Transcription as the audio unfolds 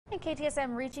And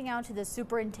KTSM reaching out to the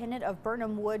superintendent of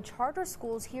Burnham Wood Charter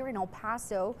Schools here in El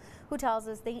Paso, who tells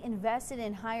us they invested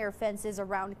in higher fences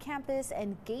around campus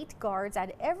and gate guards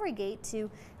at every gate to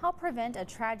help prevent a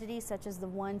tragedy such as the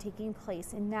one taking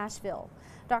place in Nashville.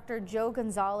 Dr. Joe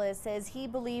Gonzalez says he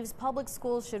believes public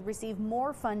schools should receive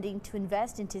more funding to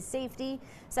invest into safety,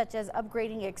 such as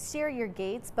upgrading exterior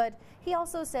gates, but he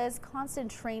also says constant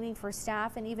training for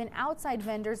staff and even outside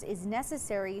vendors is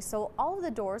necessary, so all of the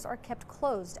doors are kept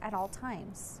closed at all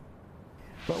times.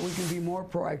 But we can be more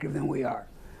proactive than we are.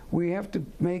 We have to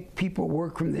make people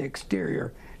work from the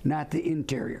exterior, not the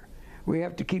interior. We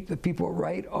have to keep the people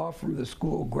right off from the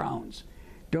school grounds.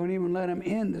 Don't even let them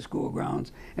in the school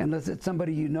grounds unless it's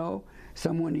somebody you know,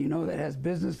 someone you know that has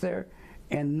business there,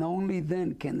 and only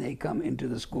then can they come into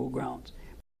the school grounds.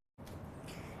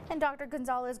 And Dr.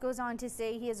 Gonzalez goes on to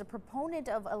say he is a proponent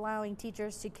of allowing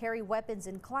teachers to carry weapons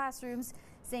in classrooms,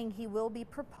 saying he will be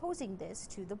proposing this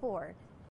to the board.